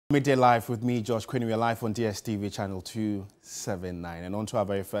Midday Live with me, George Quinn. We are live on DSTV channel 279. And on to our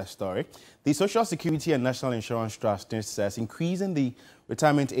very first story. The Social Security and National Insurance Trust says increasing the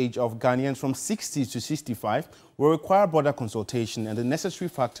retirement age of Ghanaians from 60 to 65 will require broader consultation and the necessary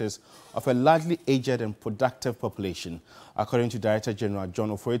factors of a largely aged and productive population. According to Director General John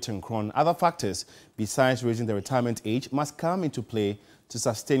Ofoetenkron, other factors besides raising the retirement age must come into play to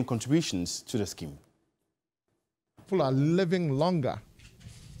sustain contributions to the scheme. People are living longer.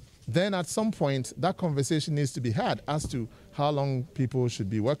 Then at some point, that conversation needs to be had as to how long people should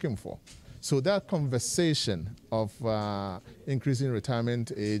be working for. So that conversation of increasing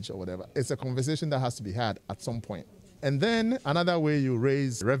retirement age or whatever, it's a conversation that has to be had at some point. And then another way you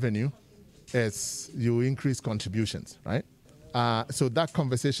raise revenue is you increase contributions, right? So that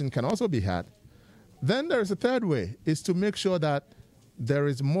conversation can also be had. Then there's a third way, is to make sure that there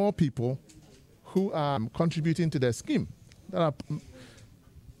is more people who are contributing to the scheme.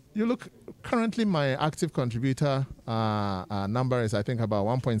 You look, currently my active contributor number is, I think, about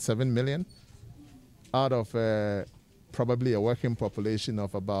 1.7 million out of probably a working population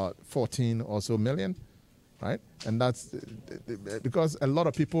of about 14 or so million, right? And that's because a lot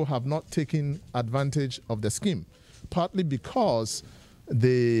of people have not taken advantage of the scheme, partly because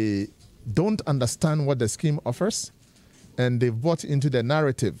they don't understand what the scheme offers, and they've bought into the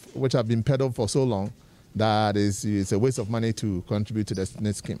narrative, which have been peddled for so long, that it's a waste of money to contribute to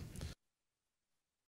the scheme.